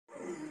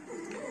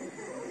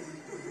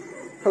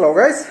Hello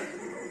guys,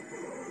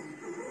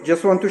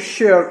 just want to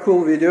share a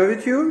cool video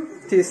with you.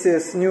 This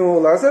is new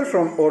laser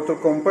from Ortur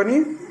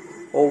company,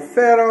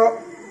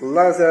 Aufero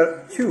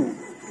Laser 2.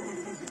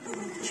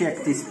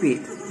 Check the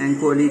speed and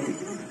quality.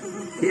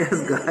 Yes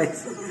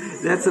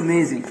guys, that's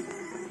amazing.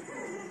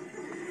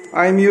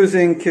 I'm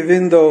using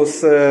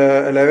Windows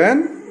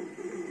 11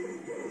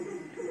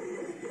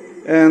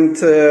 and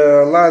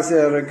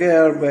laser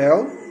gear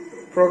bell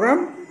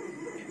program.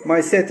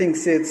 My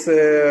settings it's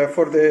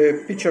for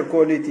the picture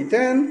quality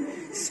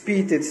 10,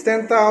 speed it's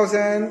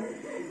 10,000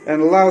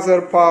 and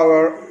laser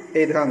power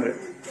 800.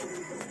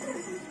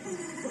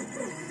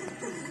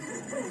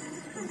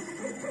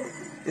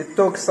 It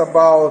takes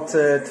about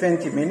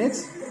 20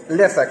 minutes,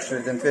 less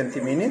actually than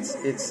 20 minutes.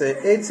 It's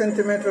 8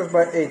 centimeters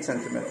by 8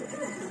 centimeters.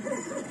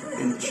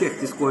 And check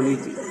this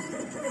quality.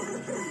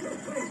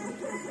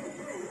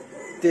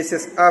 This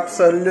is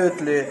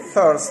absolutely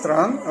first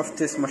run of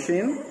this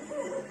machine.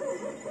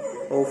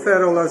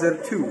 Aufero Laser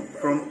 2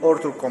 from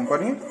Ortur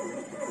company.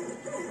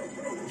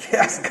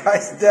 Yes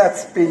guys, that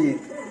speed.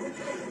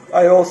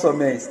 I also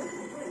amazed.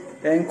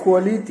 And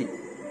quality.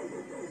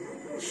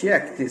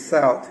 Check this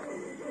out.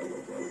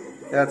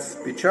 That's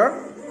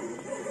picture.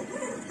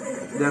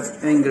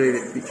 That's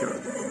engraved picture.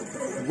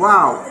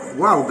 Wow,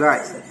 wow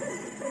guys.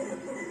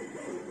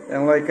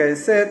 And like I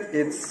said,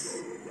 it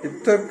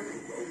took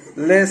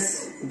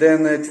less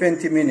than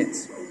 20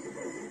 minutes.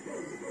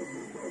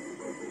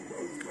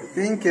 I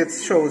think it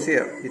shows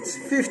here. It's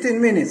 15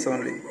 minutes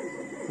only.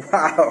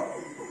 Wow.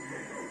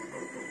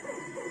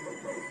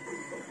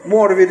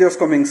 More videos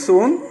coming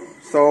soon,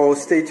 so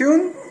stay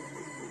tuned.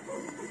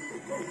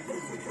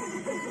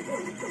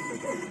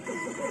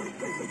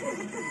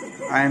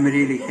 I am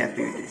really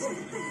happy with this.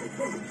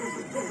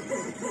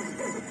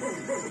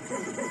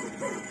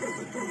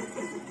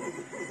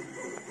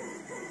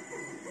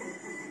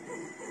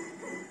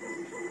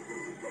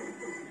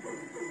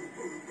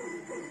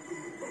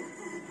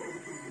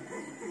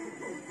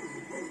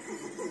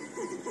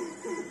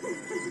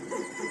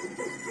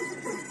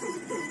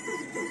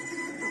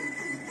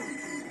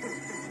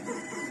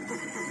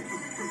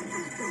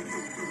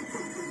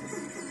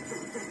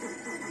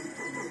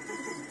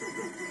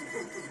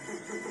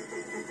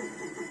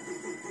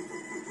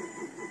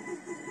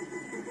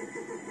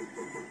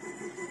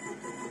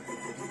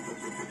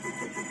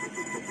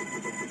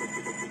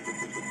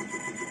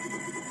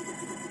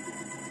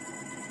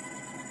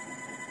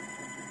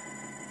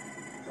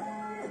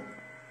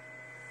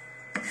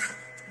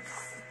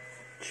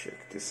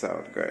 Check this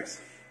out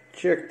guys,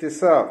 check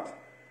this out.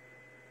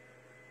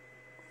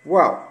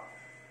 Wow,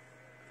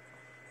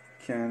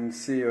 can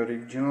see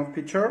original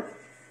picture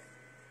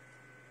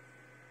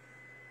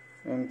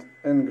and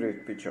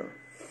engraved picture.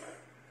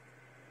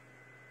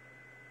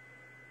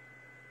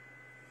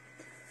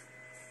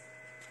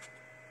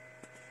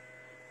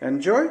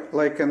 Enjoy,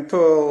 like I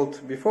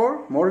told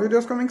before, more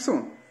videos coming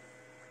soon,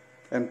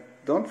 and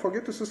don't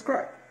forget to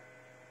subscribe.